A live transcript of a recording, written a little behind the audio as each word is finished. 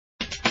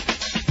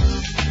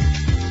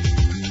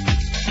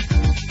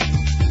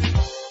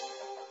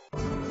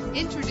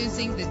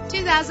Introducing the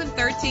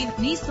 2013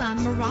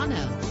 Nissan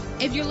Murano.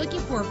 If you're looking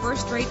for a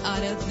first-rate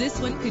auto, this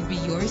one could be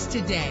yours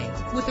today.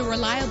 With a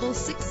reliable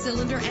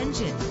 6-cylinder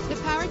engine, the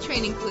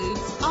powertrain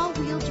includes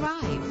all-wheel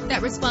drive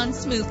that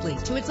responds smoothly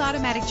to its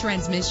automatic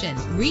transmission.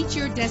 Reach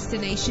your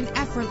destination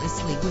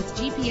effortlessly with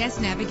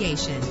GPS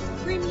navigation.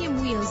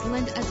 Premium wheels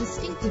lend a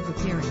distinctive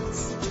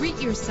appearance.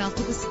 Treat yourself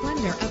to the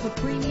splendor of a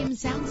premium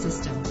sound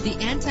system. The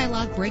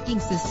anti-lock braking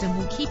system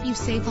will keep you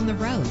safe on the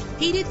road.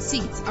 Heated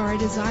seats are a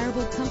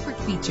desirable comfort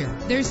feature.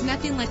 There's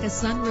nothing like a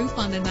sunroof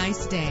on a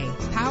nice day.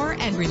 Power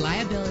and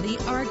reliability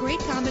are a great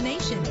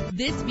combination.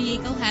 This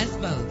vehicle has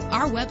both.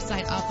 Our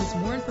website offers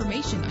more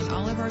information on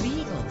all of our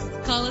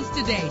vehicles. Call us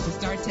today to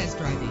start test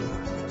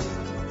driving.